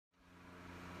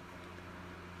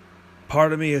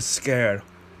Part of me is scared,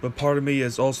 but part of me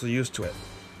is also used to it.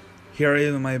 Here I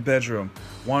am in my bedroom,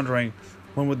 wondering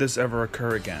when would this ever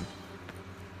occur again.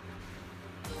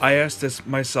 I ask this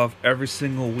myself every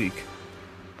single week.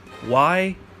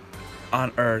 Why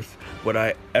on earth would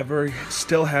I ever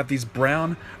still have these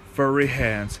brown, furry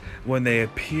hands when they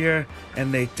appear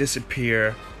and they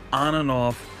disappear on and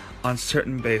off on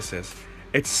certain bases?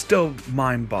 It still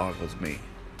mind boggles me.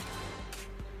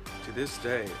 To this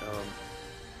day,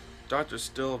 doctors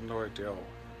still have no idea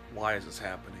why is this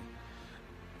happening.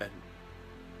 And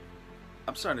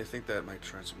I'm starting to think that my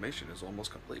transformation is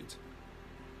almost complete.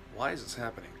 Why is this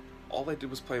happening? All I did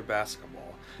was play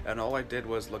basketball, and all I did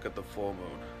was look at the full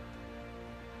moon.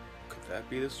 Could that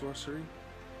be the sorcery?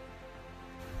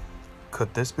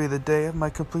 Could this be the day of my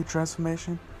complete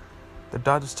transformation? The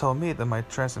doctors tell me that my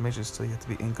transformation is still yet to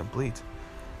be incomplete.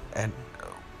 And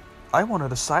I wanted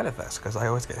the side effects because I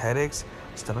always get headaches,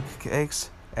 stomach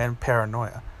aches, and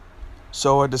paranoia.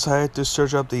 So I decided to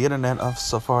search up the internet of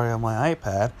Safari on my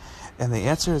iPad, and the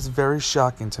answer is very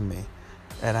shocking to me,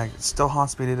 and it still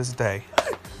haunts me to this day.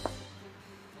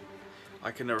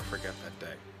 I can never forget that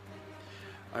day.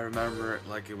 I remember it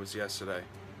like it was yesterday,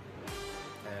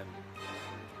 and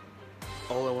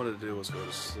all I wanted to do was go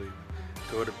to sleep,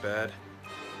 go to bed,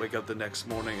 wake up the next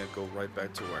morning, and go right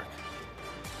back to work.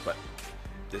 But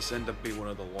this ended up being one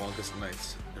of the longest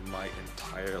nights in my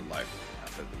entire life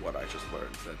after what I just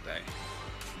learned that day.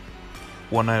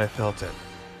 One night I felt it.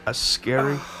 A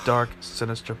scary, dark,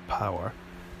 sinister power.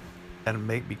 And it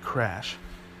made me crash.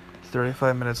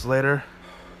 35 minutes later,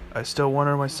 I still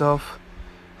wonder myself,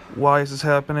 why is this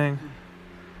happening?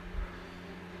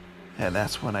 And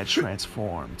that's when I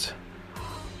transformed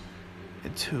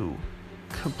into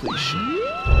completion.